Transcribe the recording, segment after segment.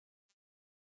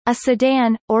A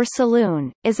sedan, or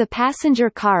saloon, is a passenger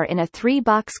car in a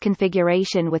three-box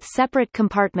configuration with separate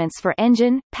compartments for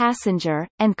engine, passenger,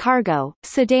 and cargo.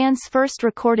 Sedan's first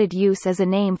recorded use as a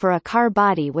name for a car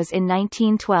body was in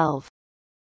 1912.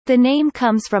 The name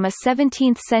comes from a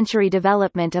 17th-century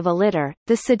development of a litter,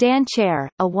 the sedan chair,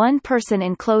 a one-person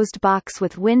enclosed box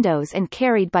with windows and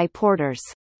carried by porters.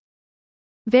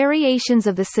 Variations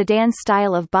of the sedan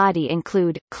style of body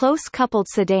include, close-coupled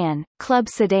sedan, club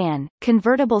sedan,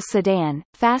 convertible sedan,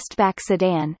 fastback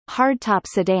sedan, hardtop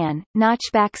sedan,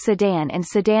 notchback sedan and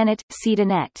sedanet,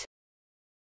 sedanet.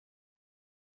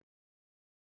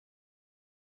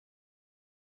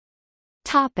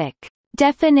 Topic.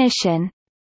 Definition.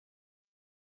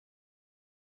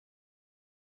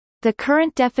 The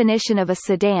current definition of a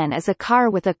sedan is a car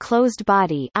with a closed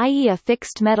body, i.e. a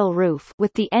fixed metal roof,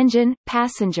 with the engine,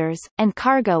 passengers, and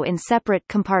cargo in separate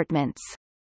compartments.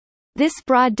 This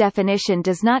broad definition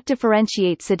does not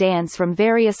differentiate sedans from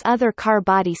various other car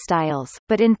body styles,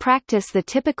 but in practice the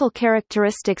typical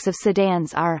characteristics of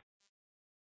sedans are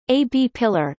a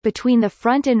B-pillar between the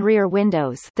front and rear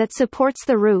windows that supports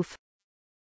the roof,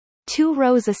 2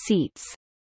 rows of seats,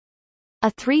 a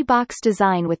three-box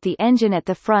design with the engine at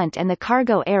the front and the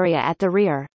cargo area at the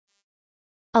rear,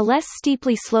 a less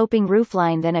steeply sloping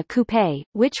roofline than a coupe,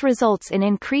 which results in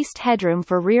increased headroom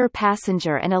for rear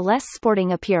passenger and a less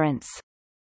sporting appearance,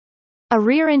 a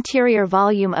rear interior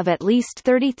volume of at least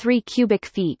 33 cubic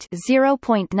feet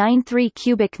 (0.93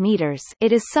 cubic meters).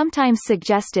 It is sometimes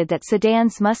suggested that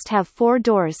sedans must have 4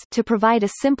 doors to provide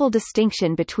a simple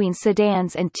distinction between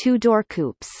sedans and two-door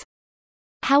coupes.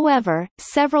 However,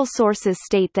 several sources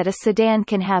state that a sedan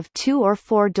can have 2 or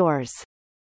 4 doors.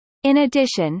 In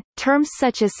addition, terms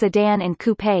such as sedan and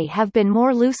coupe have been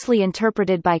more loosely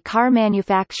interpreted by car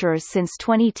manufacturers since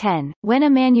 2010. When a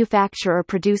manufacturer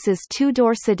produces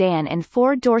 2-door sedan and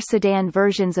 4-door sedan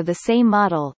versions of the same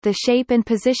model, the shape and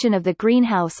position of the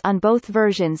greenhouse on both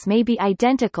versions may be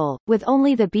identical, with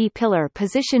only the B-pillar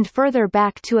positioned further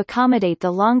back to accommodate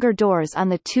the longer doors on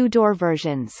the 2-door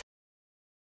versions.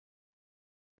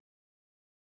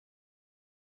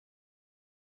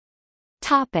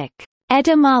 Topic.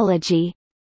 Etymology.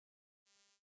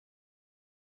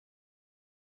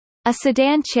 A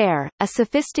sedan chair, a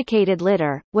sophisticated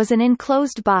litter, was an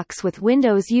enclosed box with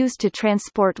windows used to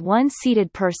transport one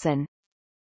seated person.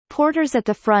 Porters at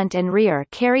the front and rear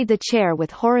carried the chair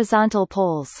with horizontal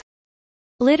poles.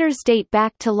 Litters date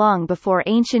back to long before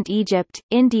ancient Egypt,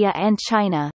 India and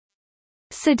China.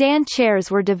 Sedan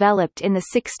chairs were developed in the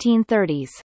 1630s.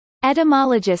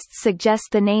 Etymologists suggest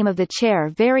the name of the chair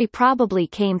very probably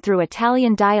came through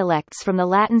Italian dialects from the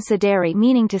Latin sedere,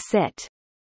 meaning to sit.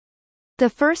 The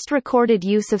first recorded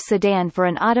use of sedan for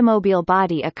an automobile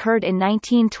body occurred in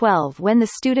 1912 when the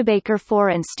Studebaker 4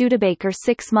 and Studebaker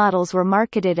 6 models were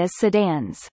marketed as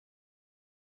sedans.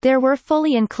 There were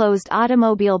fully enclosed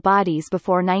automobile bodies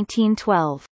before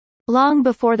 1912. Long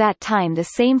before that time the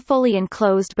same fully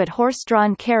enclosed but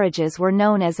horse-drawn carriages were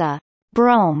known as a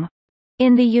brougham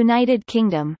in the United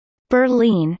Kingdom,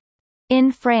 berline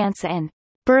in France and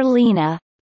berlina,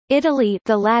 Italy.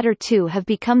 The latter two have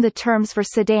become the terms for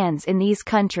sedans in these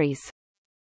countries.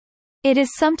 It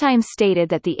is sometimes stated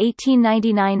that the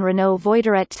 1899 Renault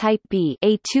Voiturette Type B,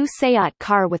 a 2 Seat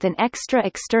car with an extra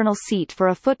external seat for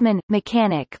a footman,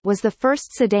 mechanic, was the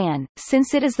first sedan,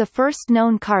 since it is the first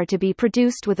known car to be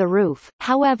produced with a roof.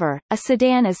 However, a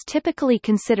sedan is typically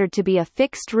considered to be a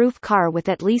fixed-roof car with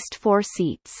at least 4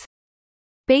 seats.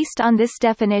 Based on this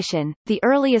definition, the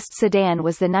earliest sedan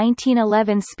was the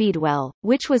 1911 Speedwell,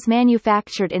 which was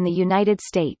manufactured in the United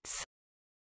States.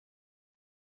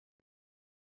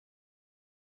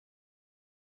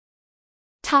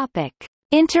 Topic: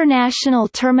 International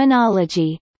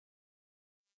terminology.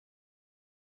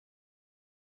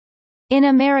 In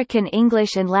American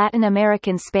English and Latin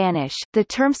American Spanish, the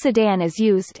term sedan is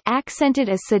used, accented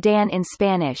as sedan in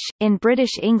Spanish. In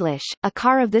British English, a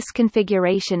car of this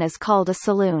configuration is called a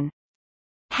saloon.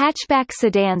 Hatchback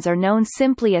sedans are known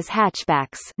simply as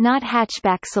hatchbacks, not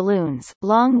hatchback saloons,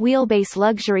 long wheelbase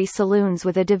luxury saloons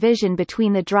with a division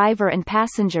between the driver and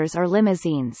passengers or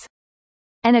limousines.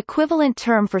 An equivalent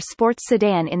term for sports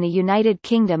sedan in the United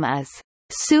Kingdom is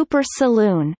super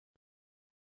saloon.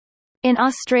 In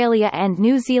Australia and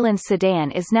New Zealand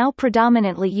sedan is now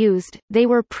predominantly used, they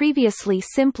were previously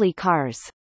simply cars.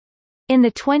 In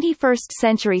the 21st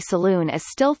century saloon is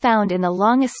still found in the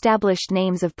long-established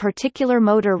names of particular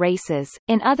motor races.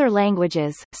 In other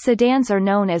languages, sedans are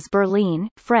known as berline,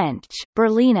 French,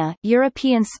 berlina,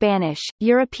 European Spanish,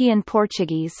 European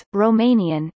Portuguese,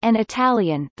 Romanian, and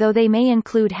Italian, though they may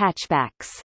include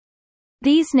hatchbacks.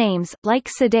 These names, like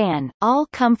sedan, all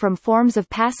come from forms of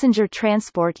passenger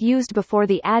transport used before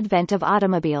the advent of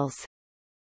automobiles.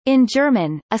 In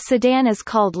German, a sedan is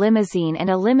called limousine and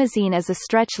a limousine is a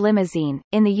stretch limousine.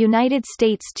 In the United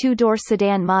States, two-door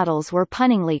sedan models were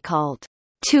punningly called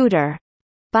Tudor.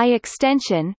 By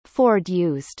extension, Ford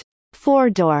used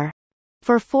four-door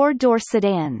for four-door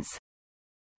sedans.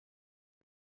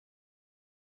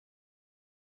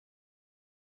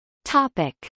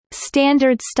 Topic: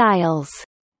 Standard styles.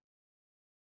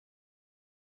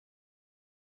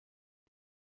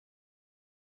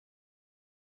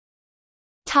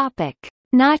 Topic: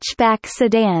 Notchback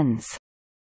sedans.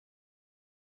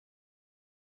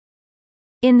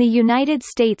 In the United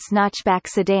States, notchback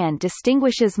sedan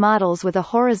distinguishes models with a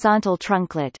horizontal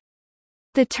trunklet.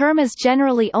 The term is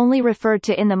generally only referred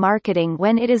to in the marketing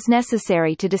when it is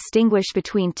necessary to distinguish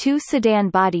between two sedan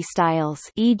body styles,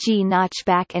 e.g.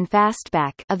 Notchback and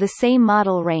Fastback, of the same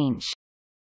model range.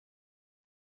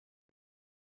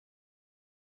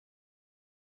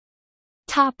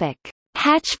 Topic: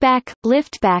 Hatchback,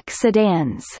 liftback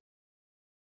sedans.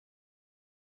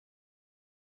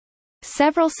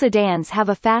 Several sedans have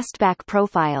a fastback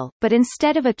profile, but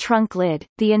instead of a trunk lid,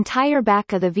 the entire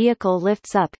back of the vehicle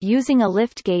lifts up using a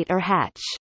liftgate or hatch.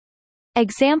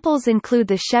 Examples include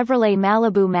the Chevrolet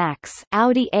Malibu Maxx,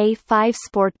 Audi A5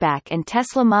 Sportback and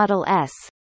Tesla Model S.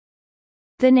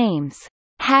 The names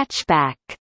hatchback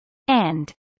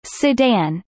and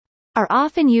sedan are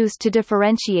often used to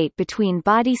differentiate between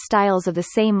body styles of the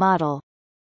same model.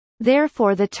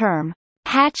 Therefore the term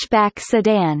hatchback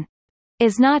sedan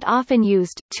is not often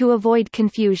used, to avoid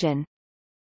confusion.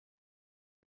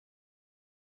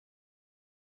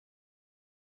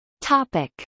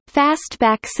 Topic: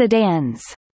 Fastback sedans.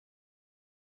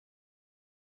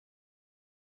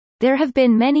 There have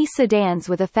been many sedans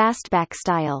with a fastback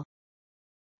style.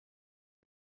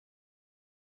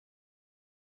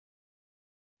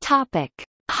 Topic: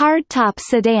 Hardtop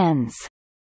sedans.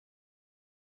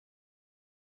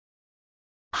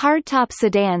 Hardtop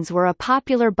sedans were a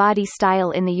popular body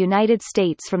style in the United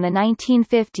States from the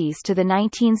 1950s to the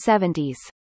 1970s.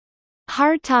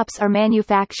 Hardtops are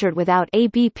manufactured without a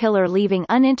B-pillar, leaving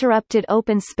uninterrupted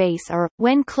open space or,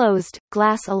 when closed,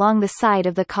 glass along the side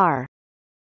of the car.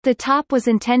 The top was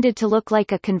intended to look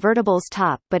like a convertible's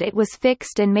top, but it was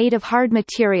fixed and made of hard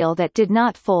material that did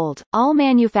not fold. All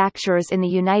manufacturers in the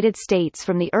United States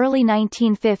from the early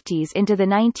 1950s into the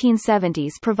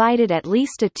 1970s provided at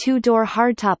least a two-door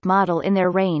hardtop model in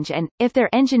their range and, if their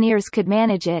engineers could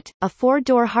manage it, a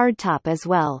four-door hardtop as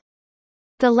well.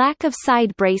 The lack of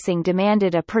side bracing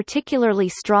demanded a particularly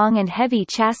strong and heavy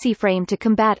chassis frame to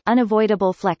combat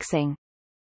unavoidable flexing.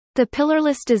 The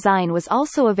pillarless design was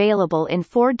also available in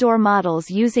four-door models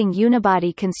using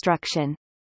unibody construction.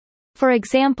 For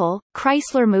example,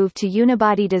 Chrysler moved to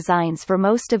unibody designs for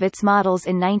most of its models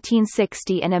in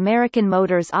 1960, and American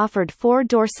Motors offered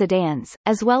four-door sedans,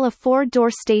 as well a four-door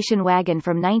station wagon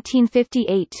from 1958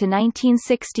 to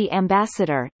 1960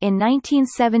 Ambassador. In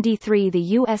 1973, the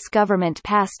U.S. government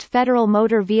passed Federal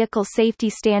Motor Vehicle Safety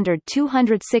Standard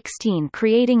 216,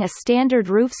 creating a standard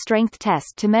roof strength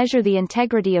test to measure the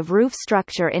integrity of roof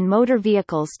structure in motor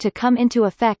vehicles, to come into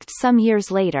effect some years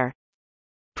later.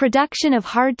 Production of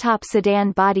hardtop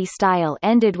sedan body style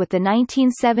ended with the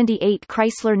 1978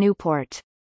 Chrysler Newport.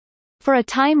 For a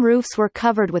time, roofs were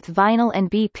covered with vinyl and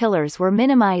B-pillars were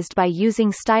minimized by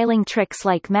using styling tricks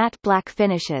like matte black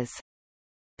finishes.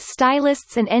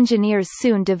 Stylists and engineers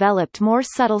soon developed more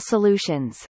subtle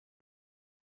solutions.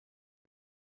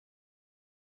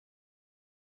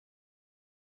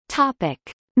 Topic: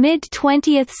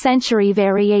 Mid-20th century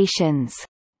variations.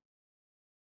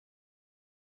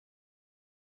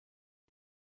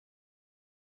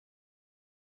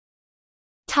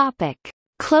 Topic: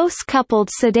 Close-coupled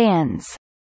sedans.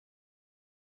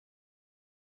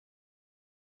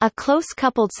 A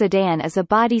close-coupled sedan is a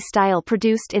body style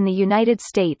produced in the United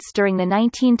States during the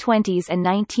 1920s and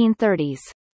 1930s.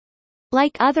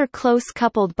 Like other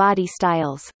close-coupled body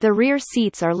styles, the rear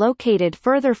seats are located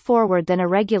further forward than a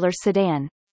regular sedan.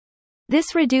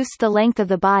 This reduced the length of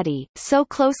the body, so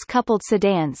close-coupled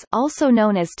sedans, also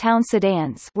known as town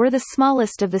sedans, were the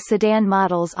smallest of the sedan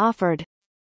models offered.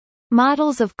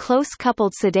 Models of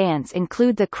close-coupled sedans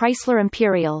include the Chrysler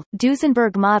Imperial,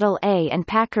 Duesenberg Model A and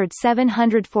Packard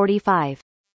 745.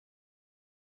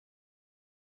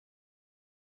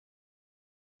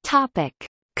 Topic: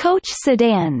 Coach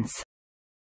sedans.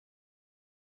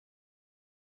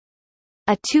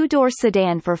 A two-door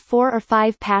sedan for 4 or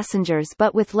 5 passengers,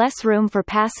 but with less room for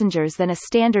passengers than a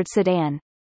standard sedan.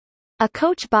 A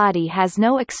coach body has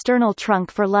no external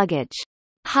trunk for luggage.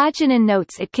 Hodginen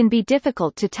notes it can be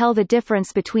difficult to tell the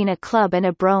difference between a club and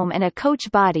a brougham and a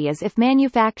coach body, as if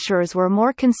manufacturers were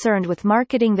more concerned with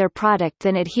marketing their product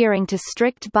than adhering to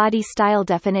strict body style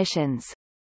definitions.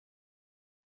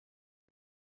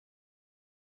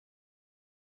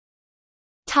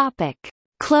 Topic: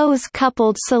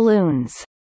 Close-coupled saloons.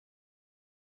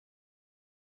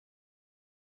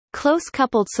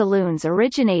 Close-coupled saloons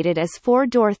originated as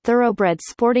four-door thoroughbred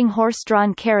sporting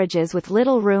horse-drawn carriages with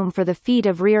little room for the feet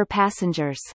of rear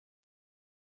passengers.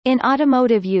 In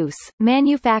automotive use,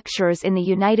 manufacturers in the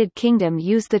United Kingdom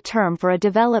used the term for a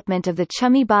development of the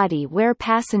chummy body where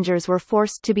passengers were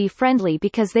forced to be friendly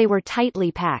because they were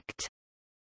tightly packed.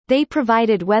 They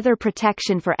provided weather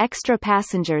protection for extra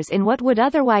passengers in what would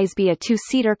otherwise be a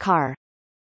two-seater car.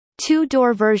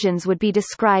 Two-door versions would be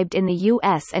described in the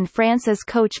US and France as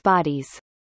coach bodies.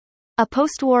 A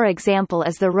post-war example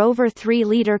is the Rover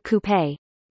 3-liter coupe.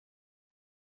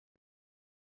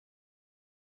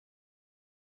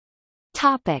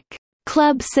 Topic: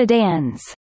 Club sedans.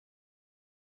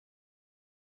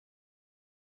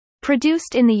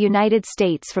 Produced in the United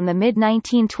States from the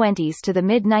mid-1920s to the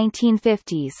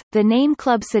mid-1950s, the name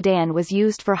club sedan was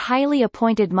used for highly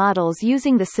appointed models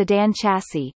using the sedan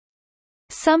chassis.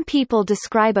 Some people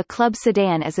describe a club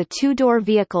sedan as a two-door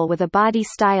vehicle with a body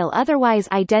style otherwise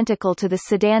identical to the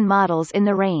sedan models in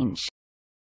the range.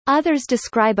 Others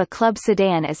describe a club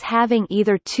sedan as having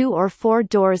either 2 or 4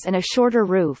 doors and a shorter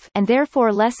roof and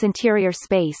therefore less interior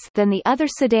space than the other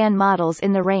sedan models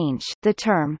in the range. The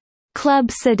term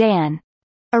club sedan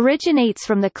originates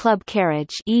from the club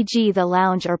carriage, e.g. the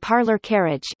lounge or parlor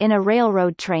carriage in a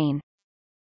railroad train.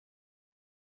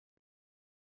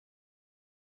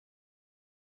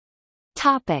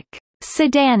 Topic: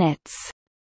 Sedanets.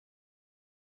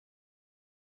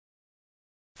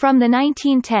 From the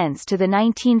 1910s to the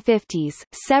 1950s,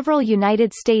 several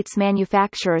United States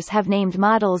manufacturers have named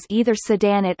models either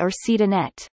Sedanet or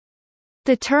Sedanet.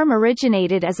 The term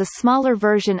originated as a smaller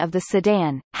version of the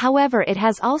sedan, however it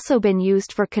has also been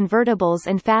used for convertibles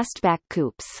and fastback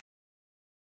coupes.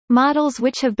 Models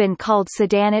which have been called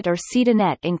Sedanet or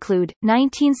Sedanet include,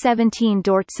 1917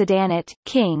 Dort Sedanet,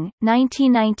 King,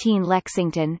 1919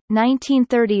 Lexington,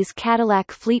 1930s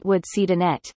Cadillac Fleetwood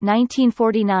Sedanet,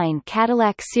 1949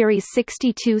 Cadillac Series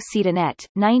 62 Sedanet,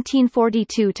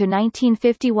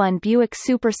 1942–1951 Buick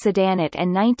Super Sedanet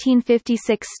and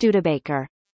 1956 Studebaker.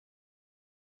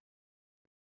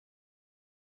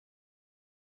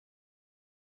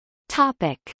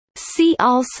 Topic. See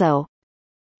also: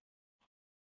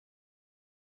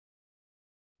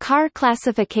 Car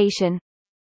classification,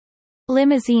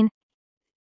 limousine,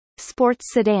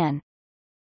 sports sedan.